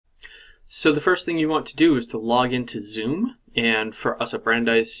So the first thing you want to do is to log into Zoom, and for us at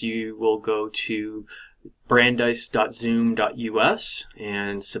Brandeis, you will go to brandeis.zoom.us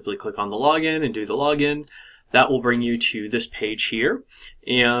and simply click on the login and do the login. That will bring you to this page here,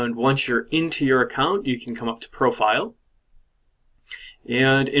 and once you're into your account, you can come up to Profile.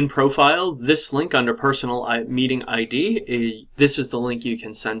 And in Profile, this link under Personal Meeting ID, this is the link you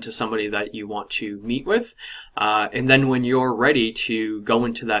can send to somebody that you want to meet with. And then when you're ready to go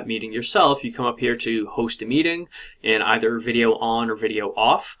into that meeting yourself, you come up here to Host a Meeting, and either video on or video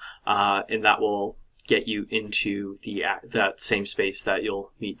off, and that will get you into that same space that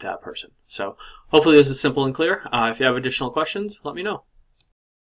you'll meet that person. So hopefully this is simple and clear. If you have additional questions, let me know.